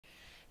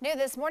New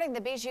this morning,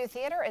 the Bijou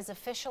Theatre is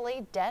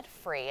officially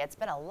debt-free. It's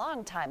been a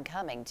long time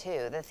coming,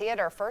 too. The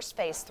theater first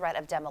faced threat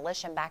of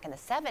demolition back in the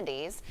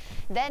 70s.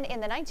 Then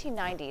in the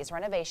 1990s,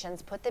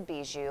 renovations put the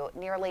Bijou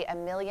nearly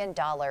 $1 million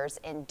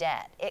in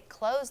debt. It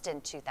closed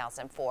in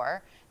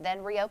 2004,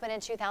 then reopened in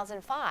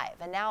 2005,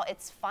 and now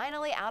it's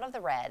finally out of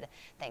the red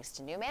thanks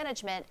to new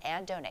management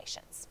and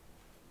donations.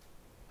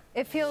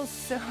 It feels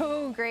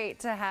so great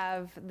to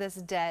have this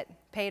debt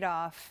paid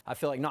off. I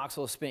feel like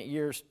Knoxville has spent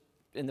years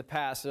in the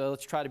past, so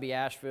let's try to be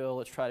Asheville,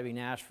 let's try to be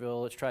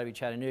Nashville, let's try to be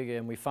Chattanooga,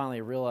 and we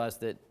finally realized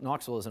that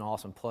Knoxville is an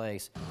awesome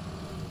place.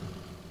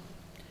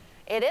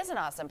 It is an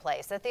awesome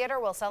place. The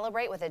theater will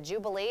celebrate with a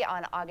jubilee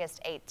on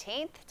August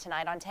 18th.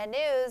 Tonight on 10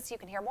 News, you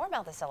can hear more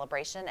about the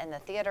celebration and the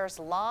theater's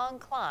long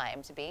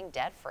climb to being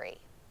debt-free.